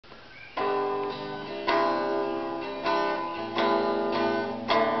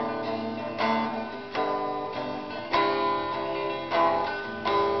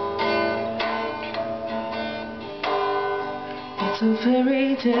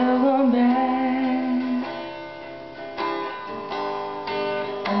fairy tale gone bad,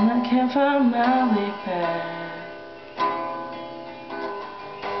 and I can't find my way back.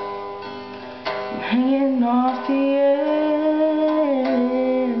 I'm hanging off the edge.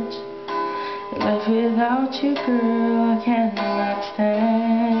 Life without you, girl, I cannot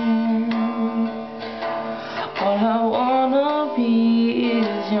stand. All I wanna be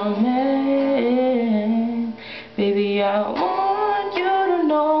is your man. Baby, I want you to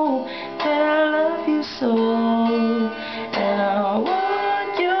know that I love you so, and I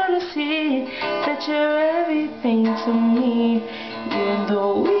want you to see that you're everything to me. Even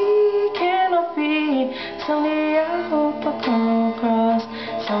though we cannot be, someday I hope I come across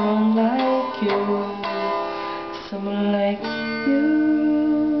someone like you, someone like you.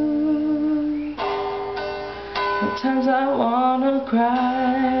 Sometimes I wanna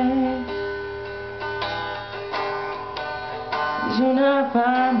cry, 'cause you're not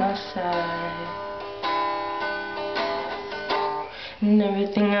by my side, and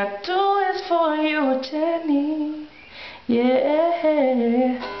everything I do is for you, Jenny. Yeah,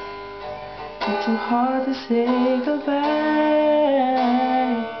 it's too hard to say goodbye.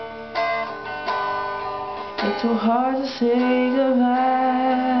 It's too hard to say goodbye.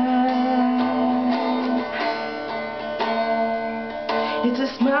 It's a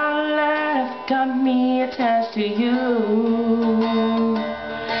smile life got me attached to you.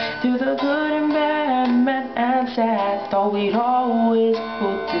 Through the good and bad, mad and sad, thought we'd always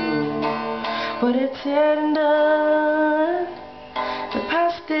pull through. But it's said and done, the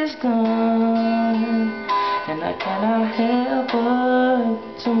past is gone, and I cannot help but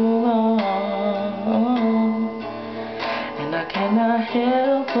to move on. And I cannot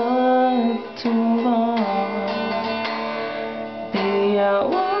help but to move on. Baby, I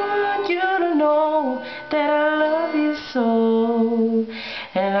want you to know that I love you so,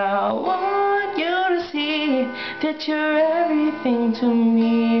 and I want you to see that you're everything to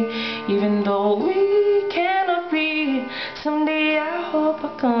me. Even though we cannot be, someday I hope I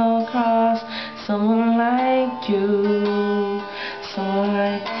come across someone like you, someone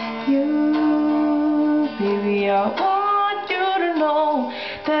like you. Baby, I want you to know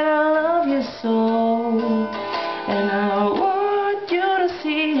that I love you so, and I want you to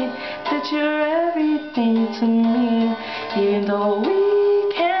see that you're everything to me. Even though we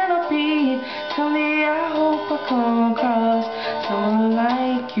cannot be, someday I hope I come across someone